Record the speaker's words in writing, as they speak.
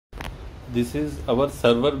This is our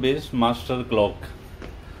server based master clock.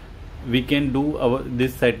 We can do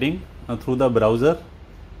this setting through the browser.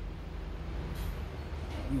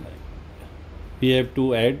 We have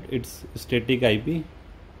to add its static IP.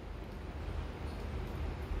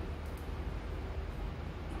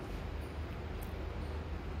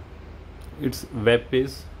 Its web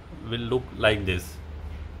page will look like this.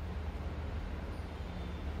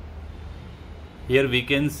 Here we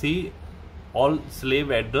can see all slave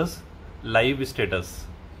address live status.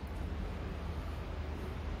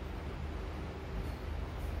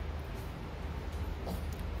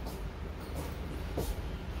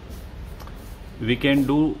 We can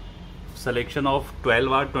do selection of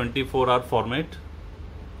 12-hour, 24-hour format.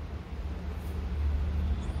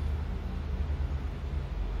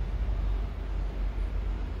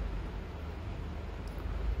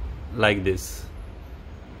 Like this.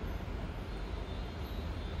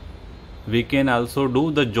 We can also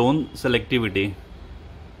do the zone selectivity.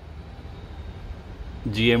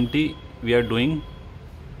 GMT, we are doing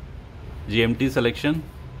GMT selection.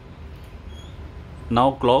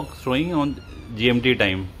 Now clock showing on GMT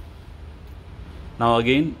time. Now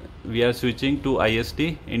again we are switching to IST,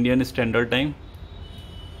 Indian Standard Time.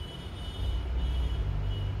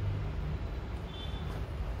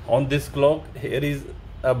 On this clock, here is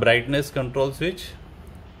a brightness control switch.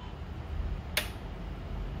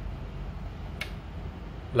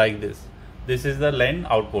 Like this. This is the LAN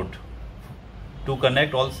output to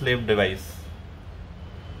connect all slave device.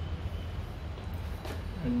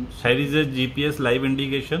 And here is a GPS live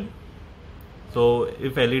indication. So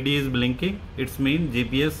if LED is blinking, it means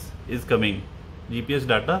GPS is coming. GPS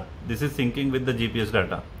data. This is syncing with the GPS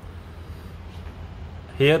data.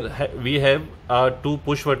 Here we have two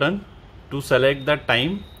push button to select the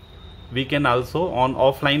time. We can also on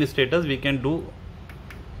offline status we can do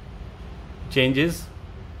changes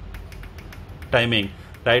timing.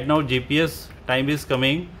 Right now GPS time is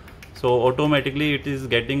coming, so automatically it is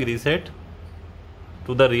getting reset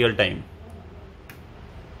to the real time.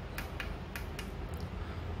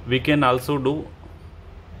 We can also do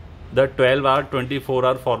the 12-hour,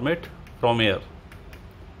 24-hour format from here.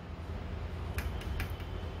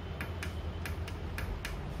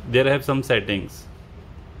 There have some settings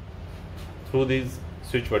through this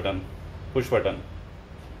switch button, push button.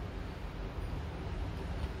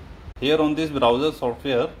 Here on this browser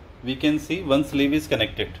software, we can see one slave is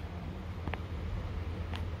connected.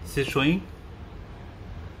 This is showing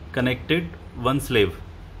connected one slave.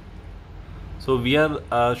 So we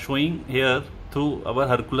are showing here through our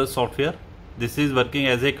Hercules software. This is working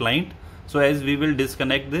as a client. So as we will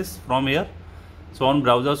disconnect this from here, so on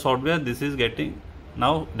browser software this is getting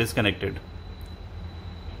now disconnected.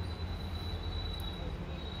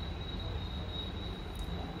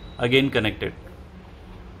 Again connected.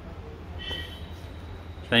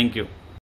 Thank you.